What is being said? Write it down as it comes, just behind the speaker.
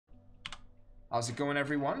How's it going,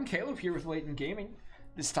 everyone? Caleb here with Layton Gaming.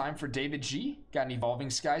 This time for David G. Got an Evolving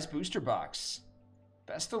Skies booster box.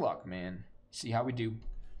 Best of luck, man. See how we do.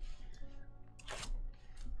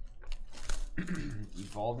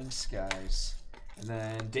 Evolving Skies. And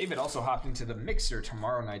then David also hopped into the mixer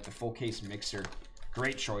tomorrow night, the full case mixer.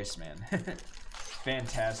 Great choice, man.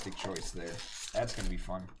 Fantastic choice there. That's going to be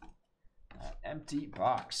fun. Empty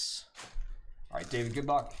box. All right, David, good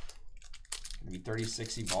luck. Gonna be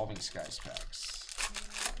 36 Evolving Skies packs.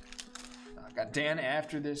 Got Dan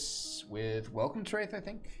after this with Welcome to Wraith, I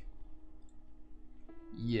think.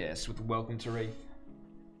 Yes, with Welcome to Wraith.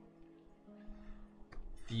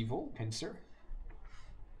 Thievel, Pinsir.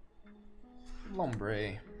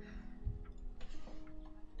 Lombre.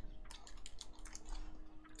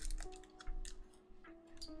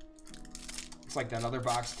 It's like that other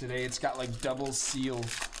box today. It's got like double seal.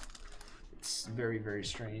 It's very, very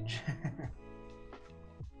strange.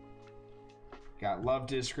 Got Love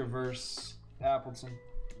Disc Reverse, Appleton.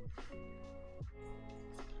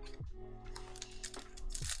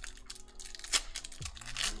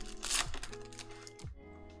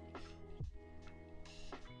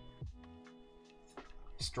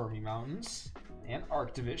 Stormy Mountains and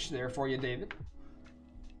Arctivish there for you, David.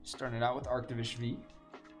 Starting it out with Arctivish V.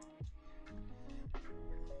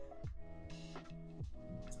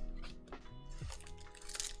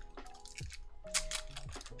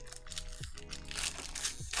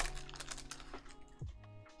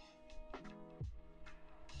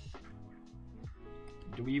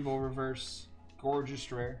 Dweevil Reverse,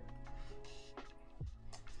 Gorgeous Rare.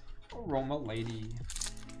 Aroma Lady.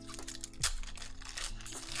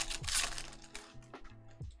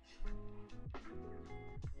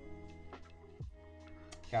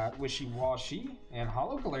 Got Wishy Washy and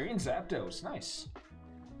Hollow Galarian Zapdos. Nice.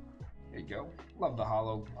 There you go. Love the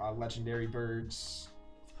Hollow Legendary Birds.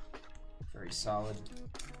 Very solid.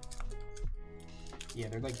 Yeah,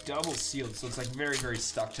 they're like double sealed, so it's like very, very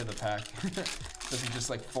stuck to the pack. Doesn't just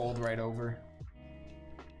like fold right over.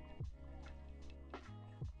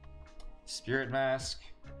 Spirit Mask,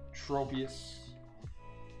 Tropius.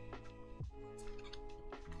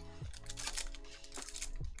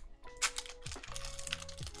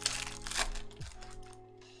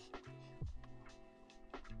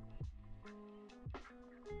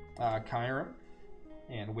 Kyurem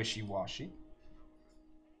and Wishy Washy.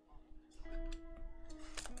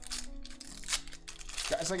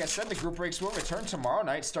 Guys, like I said, the group breaks will return tomorrow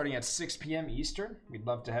night starting at 6 p.m. Eastern. We'd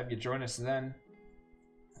love to have you join us then.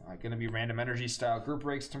 Gonna be random energy style group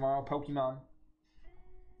breaks tomorrow. Pokemon.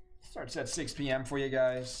 Starts at 6 p.m. for you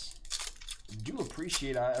guys. Do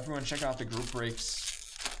appreciate everyone checking out the group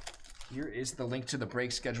breaks. Here is the link to the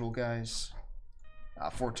break schedule, guys,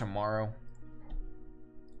 for tomorrow.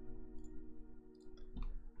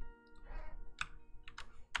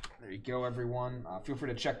 There you go, everyone. Feel free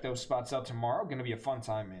to check those spots out tomorrow. Gonna be a fun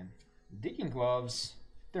time, man. Digging gloves.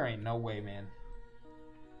 There ain't no way, man.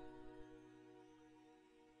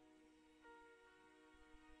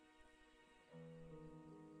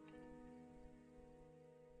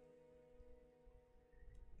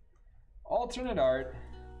 Alternate art.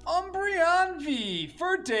 Umbreon V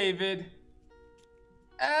for David.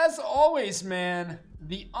 As always, man,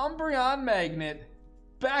 the Umbreon Magnet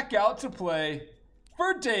back out to play.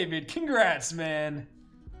 For David, congrats, man.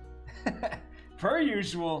 Per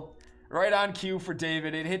usual, right on cue for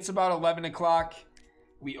David. It hits about 11 o'clock.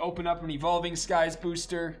 We open up an Evolving Skies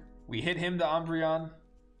booster. We hit him the Umbreon.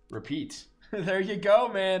 Repeat. There you go,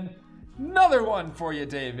 man. Another one for you,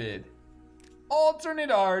 David. Alternate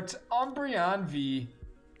art, Umbreon V.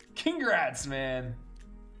 Congrats, man.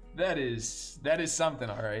 That is something,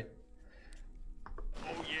 all right.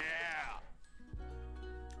 Oh, yeah.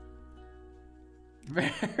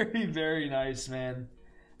 Very, very nice, man.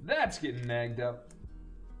 That's getting nagged up.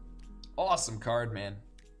 Awesome card, man.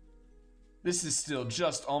 This is still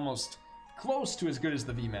just almost close to as good as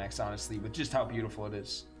the VMAX, honestly, with just how beautiful it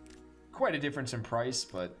is. Quite a difference in price,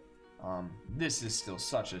 but this is still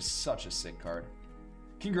such a sick card.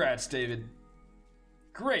 Congrats, David.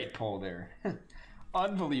 Great pull there.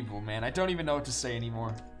 Unbelievable, man. I don't even know what to say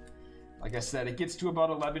anymore. Like I said, it gets to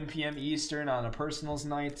about 11 p.m. Eastern on a personals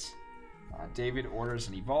night. David orders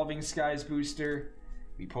an Evolving Skies booster.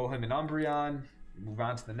 We pull him an Umbreon. Move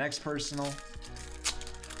on to the next personal.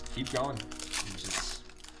 Keep going. And just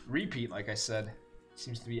repeat, like I said.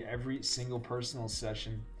 Seems to be every single personal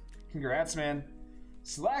session. Congrats, man.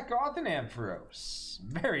 Slakoth and Ampharos.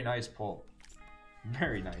 Very nice pull.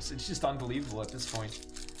 Very nice. It's just unbelievable at this point.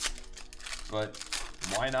 But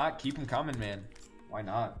why not? Keep them coming, man. Why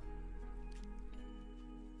not?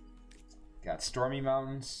 Got Stormy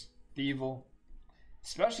Mountains, Thievel,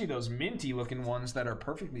 Especially those minty looking ones that are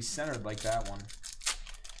perfectly centered like that one.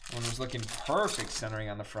 One was looking perfect centering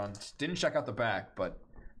on the front. Didn't check out the back, but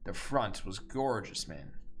the front was gorgeous,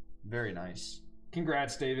 man. Very nice.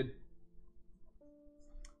 Congrats, David.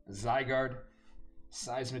 Zygarde.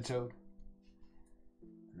 Seismitoad.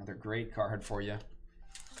 Another great card for you.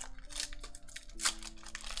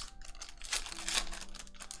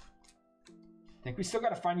 I think we still got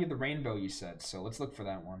to find you the rainbow, you said, so let's look for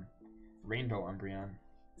that one. Rainbow Umbreon.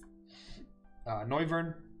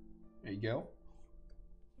 Noivern. There you go.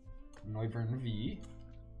 Noivern V.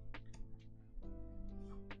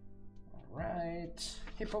 Alright.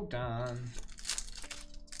 Hippowdon.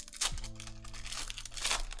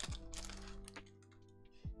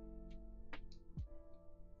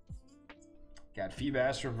 Got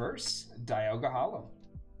Feebas Reverse. Dialga Hollow.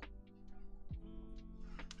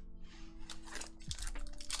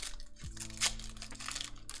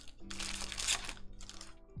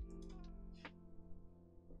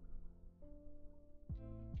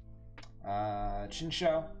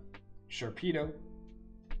 Chinchou, Sharpedo,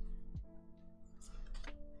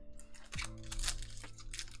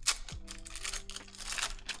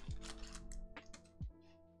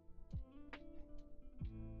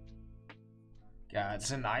 got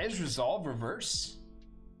Zanaya's Resolve Reverse,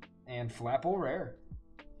 and Flapple Rare.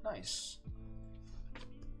 Nice.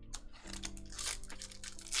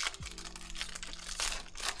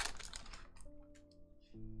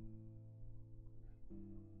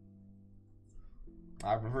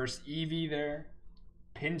 Reverse Eevee there.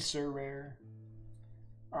 Pinsir Rare.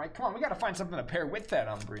 Alright, come on. We got to find something to pair with that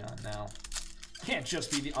Umbreon now. Can't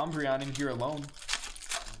just be the Umbreon in here alone.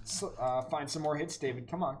 So, find some more hits, David.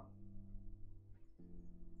 Come on.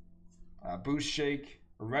 Boost Shake.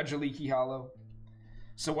 Regieleki Hollow.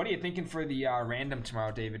 So what are you thinking for the random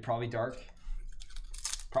tomorrow, David? Probably dark?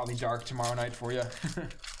 Probably dark tomorrow night for you.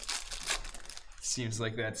 Seems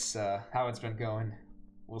like that's how it's been going.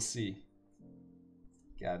 We'll see.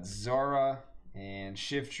 Got Zora and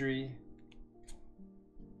Shiftry.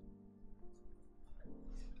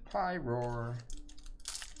 Pyroar.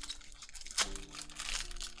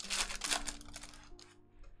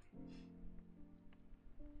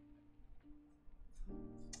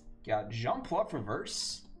 Got Jumpluff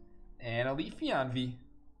Reverse and a Leafeon V.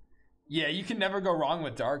 Yeah, you can never go wrong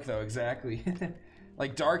with Dark though, exactly.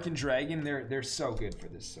 Like Dark and Dragon, they're so good for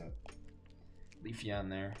this set. Leafeon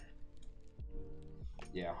there.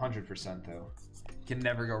 Yeah, 100% though. Can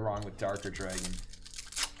never go wrong with Dark or Dragon.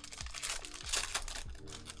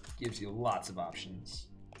 Gives you lots of options.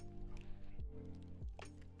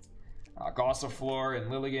 Gossifleur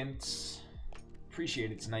and Lilligant.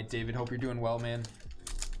 Appreciate it tonight, David. Hope you're doing well, man.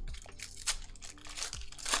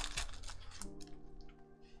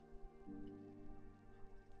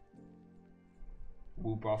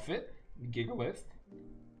 Woobuffet, Gigalith.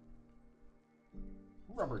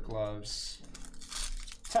 Rubber Gloves.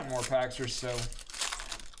 10 more packs or so.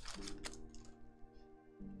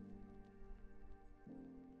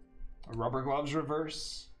 A Rubber Gloves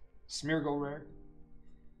Reverse. Smeargle Rare.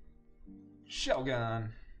 Shelgon.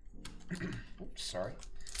 Oops, sorry.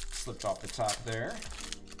 Slipped off the top there.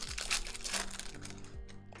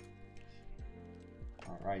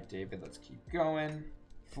 Alright, David, let's keep going.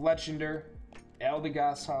 Fletchinder.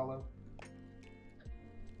 Eldegoss Hollow.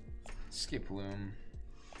 Skiploom.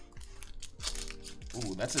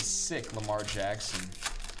 Ooh, that's a sick Lamar Jackson.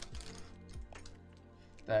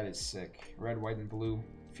 That is sick. Red, white, and blue.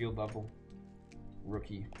 Field level.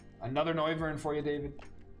 Rookie. Another Noivern for you, David.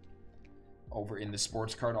 Over in the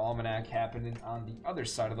Sports Card Almanac, happening on the other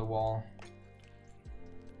side of the wall.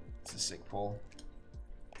 It's a sick pull.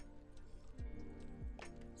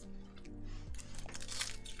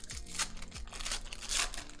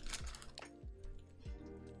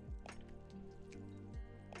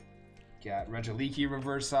 Got Regieleki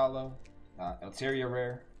Reverse Hollow, Altaria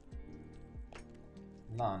Rare,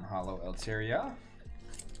 non-hollow Altaria.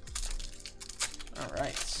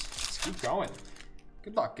 Alright, let's keep going.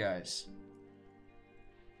 Good luck, guys.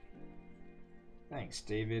 Thanks,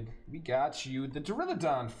 David. We got you the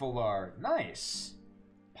Duraludon Full Art. Nice.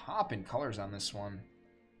 Popping colors on this one.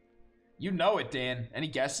 You know it, Dan. Any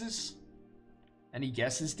guesses? Any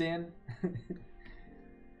guesses, Dan?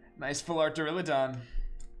 Nice Full Art Duraludon.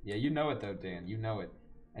 Yeah, you know it though, Dan. You know it.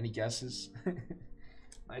 Any guesses?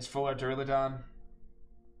 Nice Full Art Duraludon.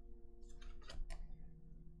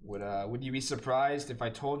 Would you be surprised if I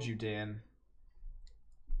told you, Dan,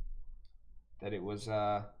 that it was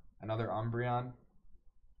another Umbreon?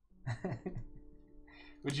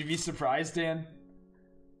 Would you be surprised, Dan?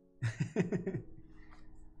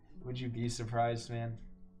 Would you be surprised, man?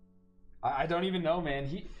 I don't even know, man.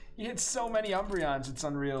 He hits so many Umbreons, it's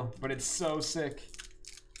unreal. But it's so sick.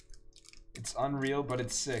 It's unreal, but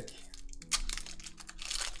it's sick.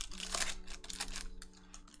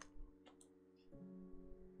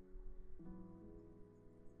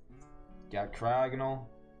 Got Cryogonal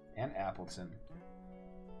and Appleton.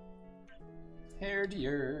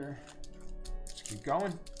 Herdier. Let's keep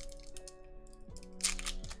going.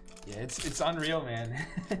 Yeah, it's unreal, man.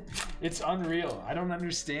 It's unreal. I don't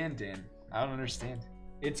understand, Dan. I don't understand.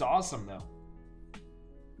 It's awesome, though.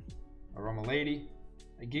 Aroma Lady.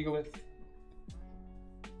 A Gigalith.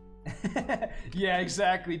 Yeah,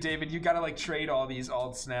 exactly, David. You gotta, like, trade all these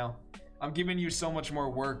alts now. I'm giving you so much more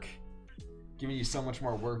work. Giving you so much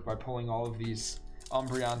more work by pulling all of these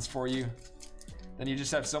Umbreons for you. Then you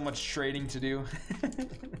just have so much trading to do.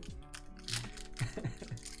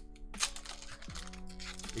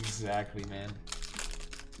 Exactly, man.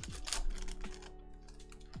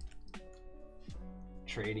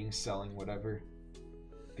 Trading, selling, whatever.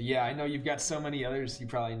 But yeah, I know you've got so many others you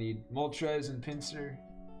probably need. Moltres and Pinsir.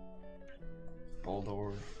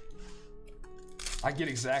 Boldore. I get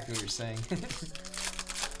exactly what you're saying.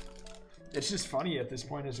 It's just funny at this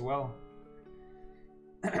point as well.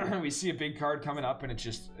 We see a big card coming up and it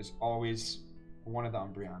just is always one of the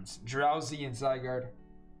Umbreons. Drowsy and Zygarde.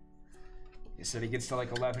 He said he gets to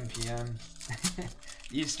like 11 p.m.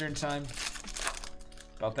 Eastern time.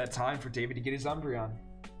 About that time for David to get his Umbreon.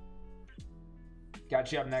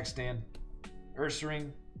 Got you up next, Dan.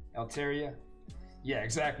 Ursaring, Altaria. Yeah,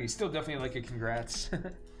 exactly. Still definitely like a congrats.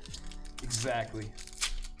 Exactly.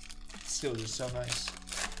 Still just so nice.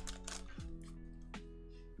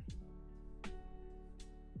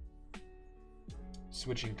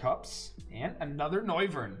 Switching cups. And another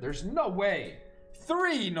Noivern. There's no way.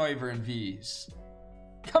 3 Noivern Vs.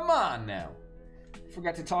 Come on now.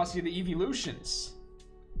 Forgot to toss you the evolutions.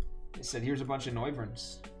 They said here's a bunch of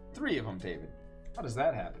Noiverns. 3 of them, David. How does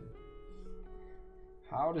that happen?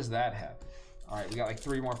 How does that happen? Alright, we got like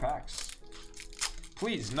 3 more packs.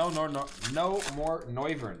 Please, no more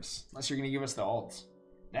Noiverns. Unless you're going to give us the alt.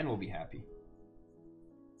 Then we'll be happy.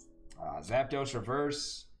 Zapdos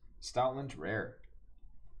Reverse. Stoutland Rare.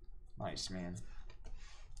 Nice, man.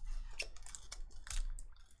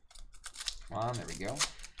 Come on, there we go.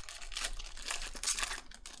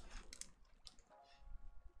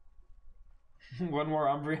 One more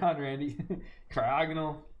Umbreon, Randy.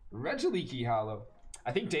 Cryogonal. Regieleki Hollow.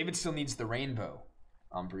 I think David still needs the Rainbow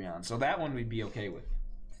Umbreon, so that one we'd be okay with.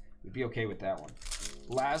 We'd be okay with that one.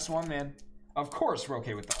 Last one, man. Of course we're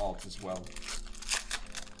okay with the alt as well.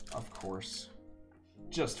 Of course.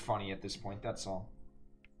 Just funny at this point, that's all.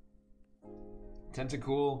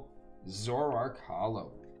 Tentacool. Zoroark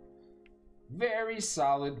Hollow. Very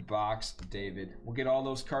solid box, David. We'll get all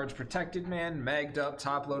those cards protected, man. Magged up,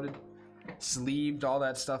 top-loaded, sleeved, all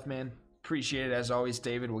that stuff, man. Appreciate it as always,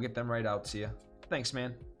 David. We'll get them right out to you. Thanks,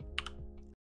 man.